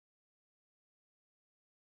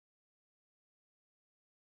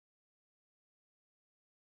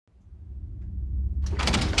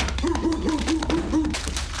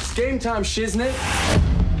It's game time, shiznit.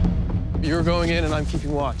 You're going in and I'm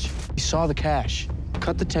keeping watch. You saw the cash.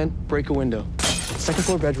 Cut the tent, break a window. Second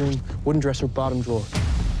floor bedroom, wooden dresser, bottom drawer.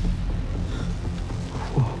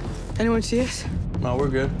 Anyone see us? No, we're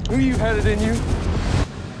good. Who you headed in, you?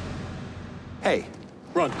 Hey,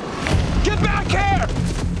 Run. Get back here!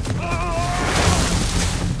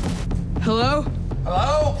 Hello?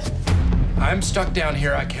 hello? I'm stuck down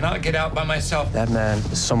here. I cannot get out by myself. That man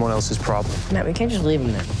is someone else's problem. Matt, we can't just leave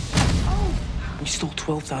him there. We stole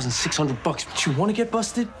 $12,600 but you want to get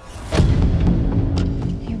busted?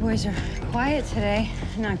 You boys are quiet today,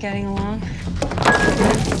 not getting along.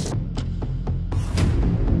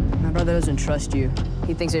 My brother doesn't trust you.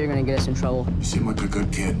 He thinks that you're gonna get us in trouble. You seem like a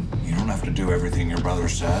good kid. You don't have to do everything your brother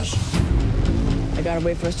says. I gotta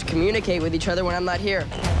wait for us to communicate with each other when I'm not here.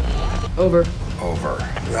 Over. Over.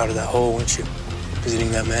 You're out of that hole, weren't you?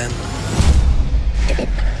 Visiting that man?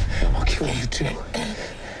 I'll kill you too.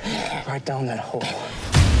 Right down that hole.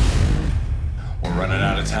 We're running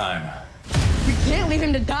out of time. We can't leave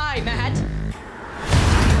him to die, Matt!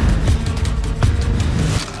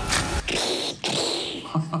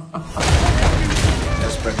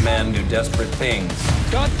 Desperate men do desperate things.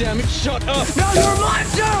 God damn it, shut up! No, you're a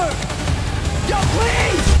monster! Yo,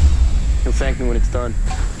 please! You'll thank me when it's done.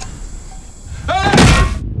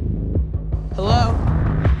 Hello?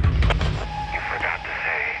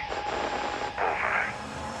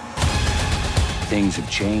 Things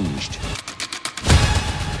have changed.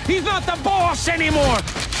 He's not the boss anymore!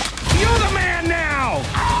 You're the man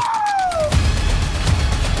now!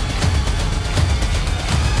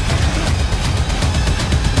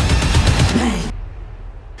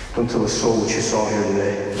 Don't tell a soul what you saw here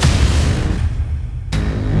today.